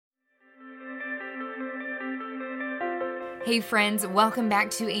Hey friends, welcome back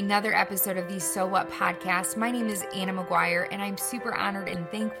to another episode of the So What podcast. My name is Anna McGuire, and I'm super honored and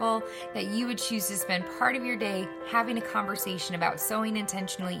thankful that you would choose to spend part of your day having a conversation about sowing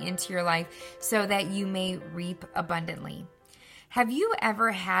intentionally into your life so that you may reap abundantly. Have you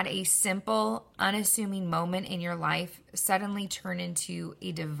ever had a simple, unassuming moment in your life suddenly turn into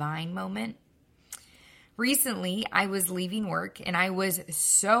a divine moment? Recently, I was leaving work and I was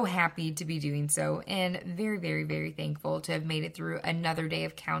so happy to be doing so and very, very, very thankful to have made it through another day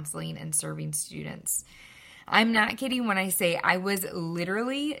of counseling and serving students. I'm not kidding when I say I was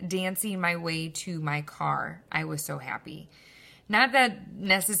literally dancing my way to my car. I was so happy. Not that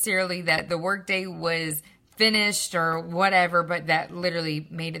necessarily that the workday was finished or whatever, but that literally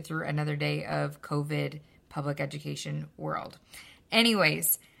made it through another day of COVID public education world.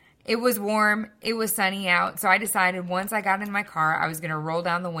 Anyways, it was warm, it was sunny out, so I decided once I got in my car, I was going to roll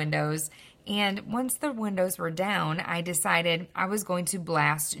down the windows, and once the windows were down, I decided I was going to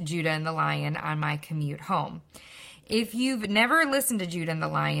blast Judah and the Lion on my commute home. If you've never listened to Judah and the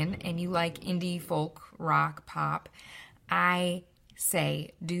Lion, and you like indie, folk, rock, pop, I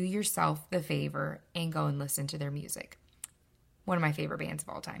say do yourself the favor and go and listen to their music. One of my favorite bands of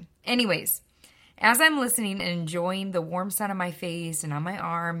all time. Anyways, as I'm listening and enjoying the warm sun on my face and on my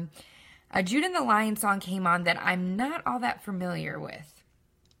arm, a Judah and the Lion song came on that I'm not all that familiar with.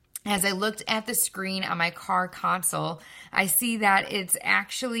 As I looked at the screen on my car console, I see that it's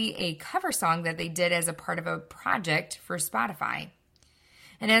actually a cover song that they did as a part of a project for Spotify.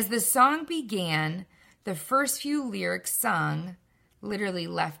 And as the song began, the first few lyrics sung literally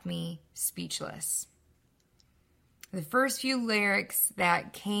left me speechless. The first few lyrics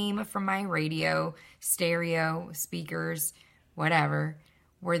that came from my radio, stereo, speakers, whatever,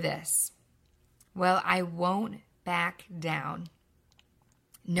 were this. Well, I won't back down.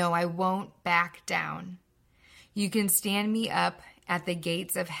 No, I won't back down. You can stand me up at the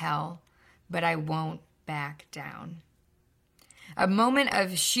gates of hell, but I won't back down. A moment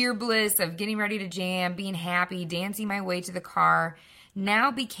of sheer bliss, of getting ready to jam, being happy, dancing my way to the car,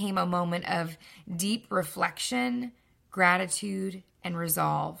 now became a moment of deep reflection, gratitude, and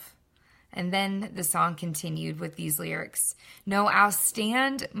resolve. And then the song continued with these lyrics. No, I'll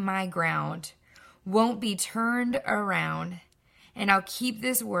stand my ground, won't be turned around, and I'll keep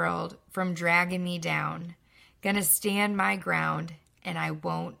this world from dragging me down. Gonna stand my ground, and I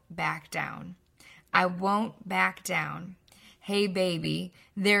won't back down. I won't back down. Hey, baby,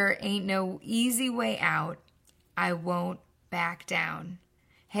 there ain't no easy way out. I won't back down.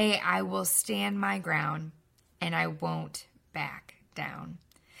 Hey, I will stand my ground, and I won't back down.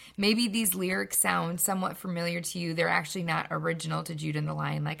 Maybe these lyrics sound somewhat familiar to you. They're actually not original to Judah and the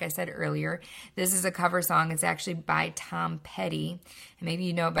Lion. Like I said earlier, this is a cover song. It's actually by Tom Petty. And maybe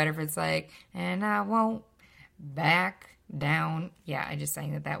you know it better if it's like, and I won't back down. Yeah, I just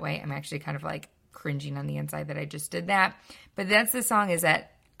sang it that way. I'm actually kind of like cringing on the inside that I just did that. But that's the song, is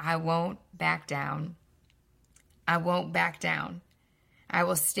that I won't back down. I won't back down. I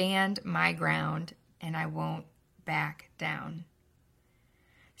will stand my ground, and I won't back down.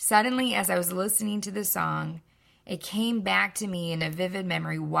 Suddenly, as I was listening to the song, it came back to me in a vivid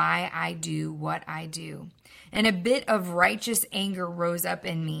memory why I do what I do. And a bit of righteous anger rose up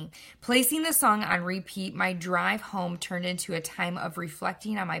in me. Placing the song on repeat, my drive home turned into a time of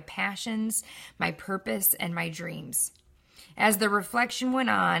reflecting on my passions, my purpose, and my dreams. As the reflection went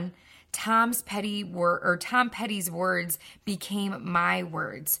on, Tom Petty's words became my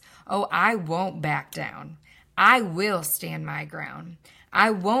words. Oh, I won't back down. I will stand my ground.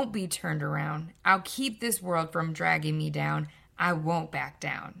 I won't be turned around. I'll keep this world from dragging me down. I won't back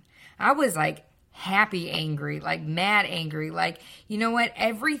down. I was like happy angry, like mad angry, like, you know what?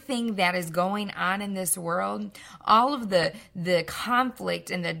 Everything that is going on in this world, all of the conflict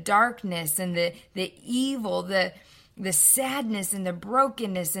and the darkness and the evil, the sadness and the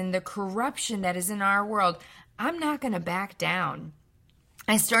brokenness and the corruption that is in our world, I'm not going to back down.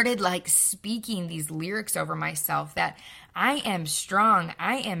 I started like speaking these lyrics over myself that I am strong,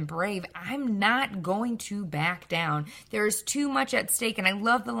 I am brave, I'm not going to back down. There is too much at stake. And I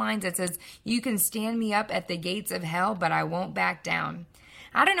love the lines that says, you can stand me up at the gates of hell, but I won't back down.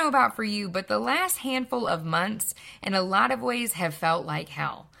 I don't know about for you, but the last handful of months in a lot of ways have felt like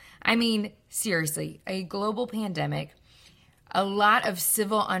hell. I mean, seriously, a global pandemic, a lot of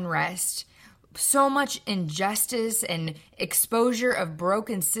civil unrest, so much injustice and exposure of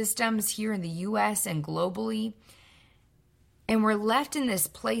broken systems here in the U.S. and globally. And we're left in this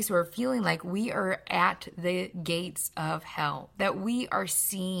place where we're feeling like we are at the gates of hell, that we are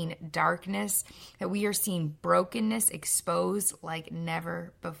seeing darkness, that we are seeing brokenness exposed like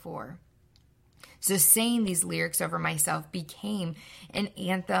never before. So saying these lyrics over myself became an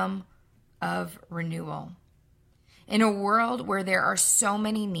anthem of renewal. In a world where there are so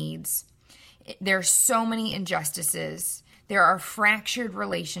many needs, there are so many injustices, there are fractured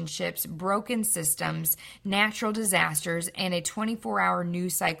relationships, broken systems, natural disasters, and a 24-hour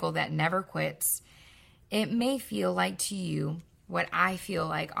news cycle that never quits, it may feel like to you what I feel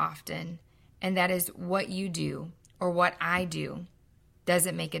like often, and that is what you do or what I do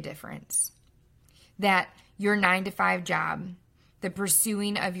doesn't make a difference. That your 9-to-5 job, the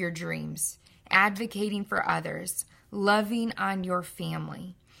pursuing of your dreams, advocating for others, loving on your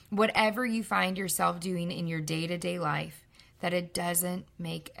family, whatever you find yourself doing in your day-to-day life, that it doesn't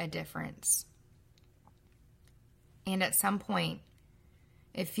make a difference. And at some point,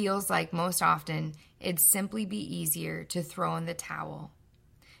 it feels like most often it'd simply be easier to throw in the towel,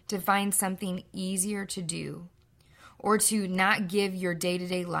 to find something easier to do, or to not give your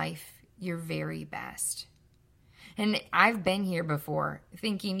day-to-day life your very best. And I've been here before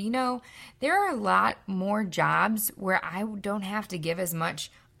thinking, there are a lot more jobs where I don't have to give as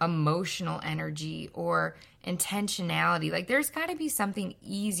much emotional energy or intentionality. Like there's got to be something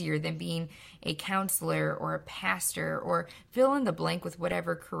easier than being a counselor or a pastor or fill in the blank with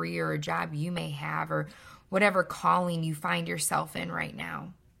whatever career or job you may have or whatever calling you find yourself in right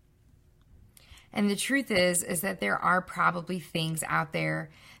now. And the truth is that there are probably things out there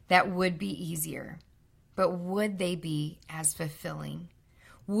that would be easier, but would they be as fulfilling?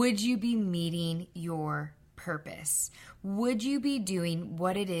 Would you be meeting your purpose? Would you be doing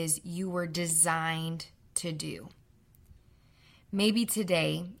what it is you were designed to do? Maybe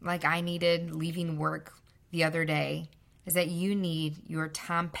today, like I needed leaving work the other day, is that you need your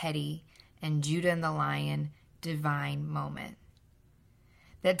Tom Petty and Judah and the Lion divine moment.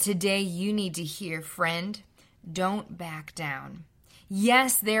 That today you need to hear, friend, don't back down.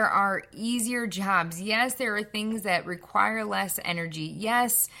 Yes, there are easier jobs. Yes, there are things that require less energy.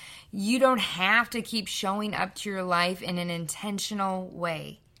 Yes, you don't have to keep showing up to your life in an intentional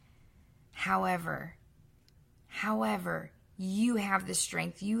way. However, you have the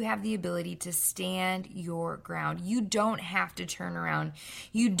strength. You have the ability to stand your ground. You don't have to turn around.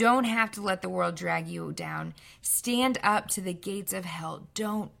 You don't have to let the world drag you down. Stand up to the gates of hell.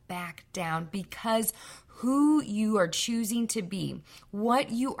 Don't back down, because who you are choosing to be,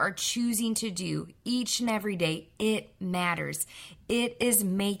 what you are choosing to do each and every day, it matters. It is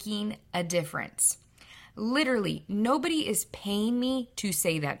making a difference. Literally, nobody is paying me to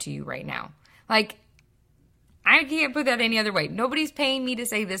say that to you right now. Like, I can't put that any other way. Nobody's paying me to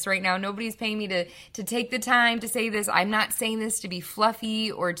say this right now. Nobody's paying me to take the time to say this. I'm not saying this to be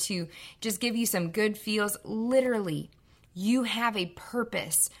fluffy or to just give you some good feels. Literally, you have a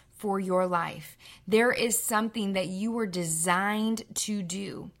purpose for your life. There is something that you were designed to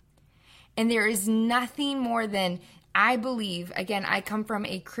do. And there is nothing more than, I believe, again, I come from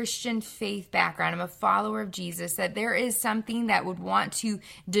a Christian faith background. I'm a follower of Jesus, that there is something that would want to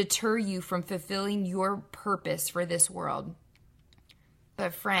deter you from fulfilling your purpose for this world.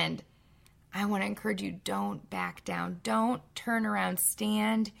 But friend, I want to encourage you, don't back down. Don't turn around.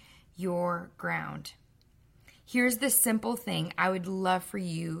 Stand your ground. Here's the simple thing I would love for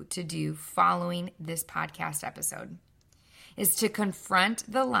you to do following this podcast episode, is to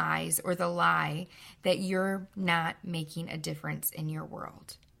confront the lies or the lie that you're not making a difference in your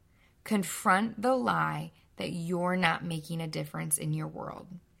world. Confront the lie that you're not making a difference in your world.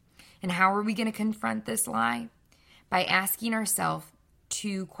 And how are we going to confront this lie? By asking ourselves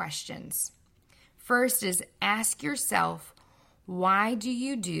 2 questions. First is, ask yourself, why do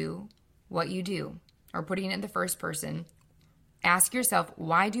you do what you do? Or putting it in the first person, ask yourself,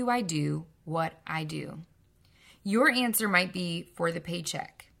 why do I do what I do? Your answer might be for the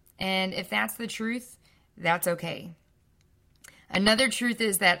paycheck. And if that's the truth, that's okay. Another truth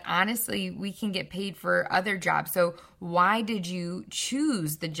is that honestly, we can get paid for other jobs. So why did you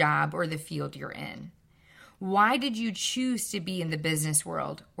choose the job or the field you're in? Why did you choose to be in the business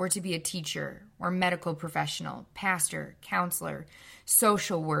world or to be a teacher or medical professional, pastor, counselor,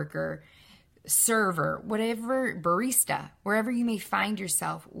 social worker, server, whatever, barista, wherever you may find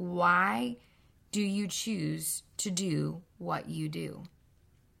yourself? Why do you choose to do what you do?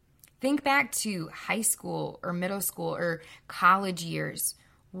 Think back to high school or middle school or college years.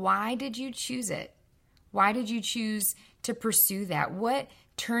 Why did you choose it? Why did you choose to pursue that? What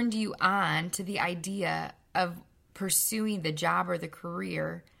turned you on to the idea of pursuing the job or the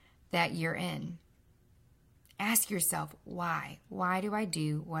career that you're in? Ask yourself, why? Why do I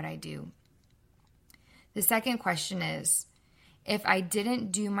do what I do? The second question is, if I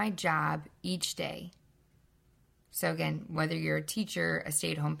didn't do my job each day, So again, whether you're a teacher, a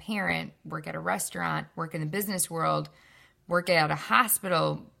stay-at-home parent, work at a restaurant, work in the business world, work at a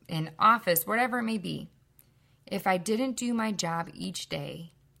hospital, an office, whatever it may be, if I didn't do my job each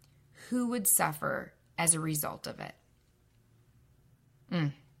day, who would suffer as a result of it?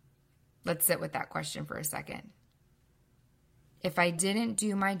 Let's sit with that question for a second. If I didn't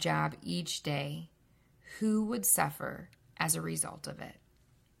do my job each day, who would suffer as a result of it?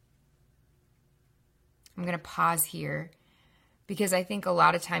 I'm going to pause here because I think a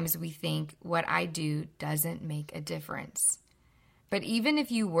lot of times we think what I do doesn't make a difference. But even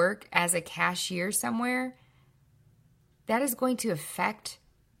if you work as a cashier somewhere, that is going to affect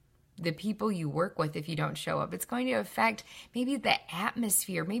the people you work with if you don't show up. It's going to affect maybe the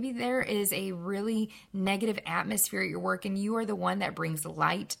atmosphere. Maybe there is a really negative atmosphere at your work and you are the one that brings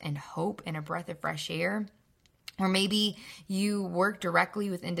light and hope and a breath of fresh air. Or maybe you work directly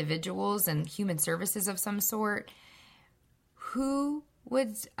with individuals and human services of some sort. Who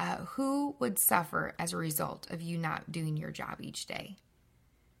would suffer as a result of you not doing your job each day?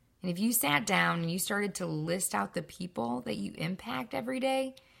 And if you sat down and you started to list out the people that you impact every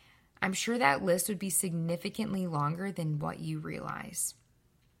day, I'm sure that list would be significantly longer than what you realize.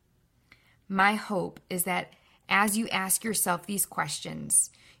 My hope is that as you ask yourself these questions,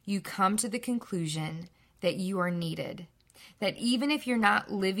 you come to the conclusion that you are needed. That even if you're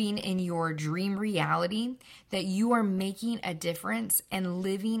not living in your dream reality, that you are making a difference and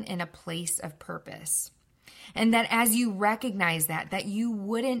living in a place of purpose. And that as you recognize that you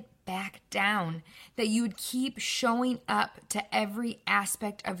wouldn't back down, that you would keep showing up to every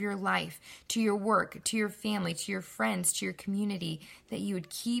aspect of your life, to your work, to your family, to your friends, to your community, that you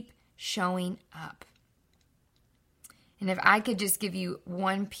would keep showing up. And if I could just give you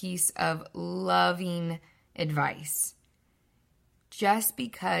one piece of loving advice, just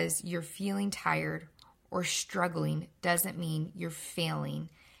because you're feeling tired or struggling doesn't mean you're failing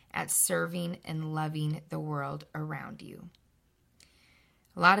at serving and loving the world around you.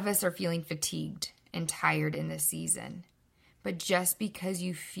 A lot of us are feeling fatigued and tired in this season. But just because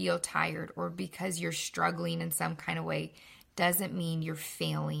you feel tired or because you're struggling in some kind of way doesn't mean you're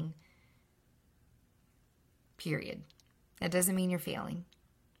failing. Period. That doesn't mean you're failing.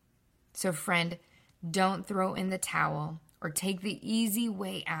 So friend, don't throw in the towel or take the easy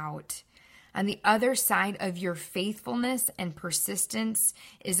way out. On the other side of your faithfulness and persistence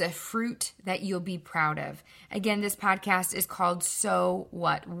is a fruit that you'll be proud of. Again, this podcast is called So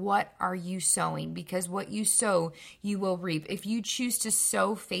What? What are you sowing? Because what you sow, you will reap. If you choose to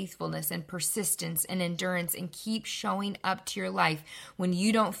sow faithfulness and persistence and endurance and keep showing up to your life when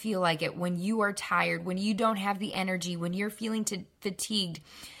you don't feel like it, when you are tired, when you don't have the energy, when you're feeling fatigued,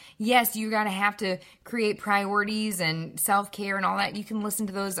 yes, you're going to have to create priorities and self-care and all that. You can listen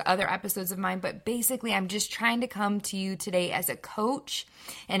to those other episodes of mine. But basically, I'm just trying to come to you today as a coach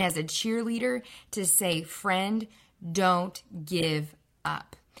and as a cheerleader to say, friend, don't give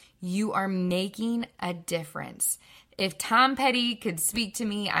up. You are making a difference. If Tom Petty could speak to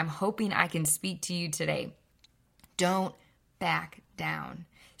me, I'm hoping I can speak to you today. Don't back down.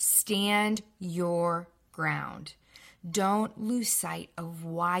 Stand your ground. Don't lose sight of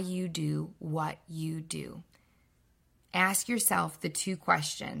why you do what you do. Ask yourself the two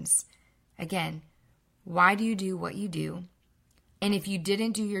questions. Again, why do you do what you do? And if you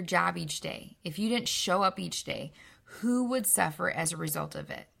didn't do your job each day, if you didn't show up each day, who would suffer as a result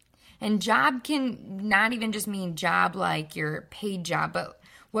of it? And job can not even just mean job like your paid job, but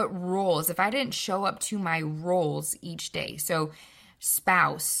what roles? If I didn't show up to my roles each day, so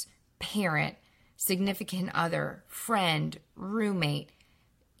spouse, parent, significant other, friend, roommate,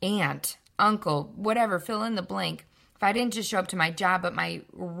 aunt, uncle, whatever, fill in the blank. If I didn't just show up to my job, but my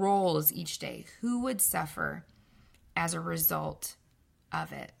roles each day, who would suffer as a result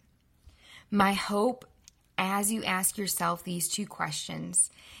of it? My hope, as you ask yourself these two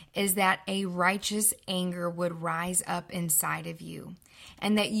questions, is that a righteous anger would rise up inside of you,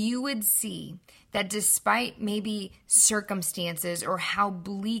 and that you would see that despite maybe circumstances or how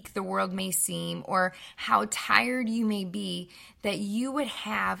bleak the world may seem or how tired you may be, that you would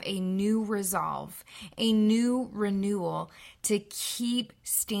have a new resolve, a new renewal to keep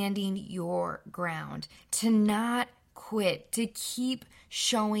standing your ground, to not quit, to keep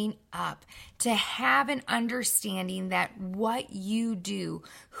showing up, to have an understanding that what you do,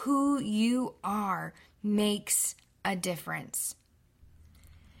 who you are, makes a difference.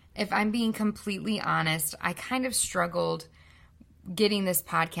 If I'm being completely honest, I kind of struggled getting this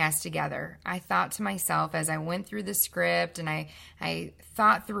podcast together. I thought to myself as I went through the script and I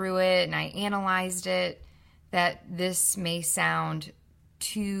thought through it and I analyzed it that this may sound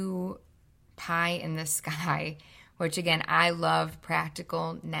too pie in the sky which again, I love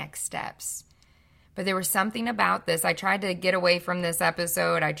practical next steps. But there was something about this. I tried to get away from this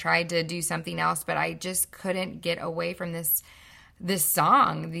episode. I tried to do something else, but I just couldn't get away from this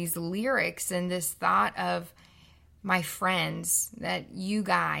song, these lyrics, and this thought of my friends, that you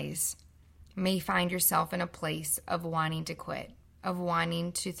guys may find yourself in a place of wanting to quit, of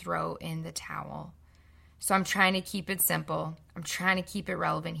wanting to throw in the towel. So I'm trying to keep it simple. I'm trying to keep it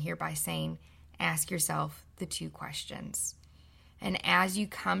relevant here by saying, ask yourself the 2 questions. And as you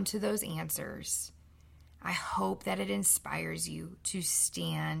come to those answers, I hope that it inspires you to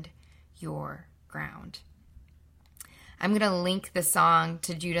stand your ground. I'm going to link the song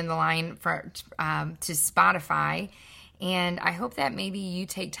to Judah and the Lion to Spotify, and I hope that maybe you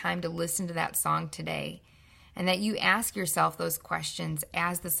take time to listen to that song today, and that you ask yourself those questions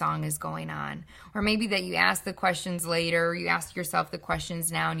as the song is going on. Or maybe that you ask the questions later, or you ask yourself the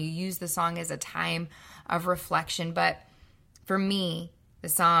questions now, and you use the song as a time of reflection. But for me, the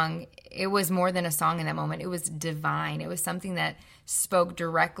song, it was more than a song in that moment. It was divine. It was something that spoke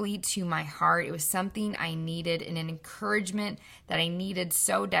directly to my heart. It was something I needed, and an encouragement that I needed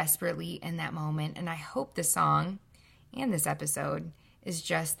so desperately in that moment. And I hope the song and this episode is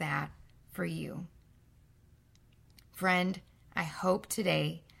just that for you. Friend, I hope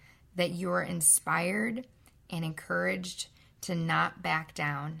today that you are inspired and encouraged to not back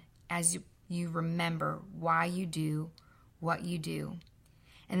down as you remember why you do what you do.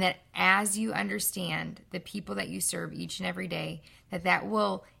 And that as you understand the people that you serve each and every day, that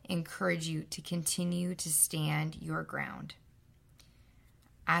will encourage you to continue to stand your ground.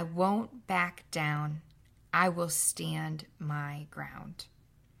 I won't back down. I will stand my ground.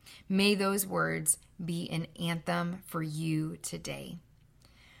 May those words be an anthem for you today.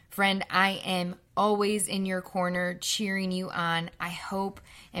 Friend, I am always in your corner, cheering you on. I hope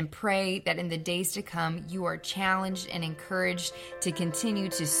and pray that in the days to come, you are challenged and encouraged to continue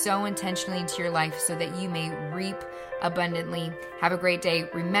to sow intentionally into your life so that you may reap abundantly. Have a great day.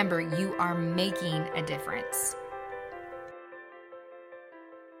 Remember, you are making a difference.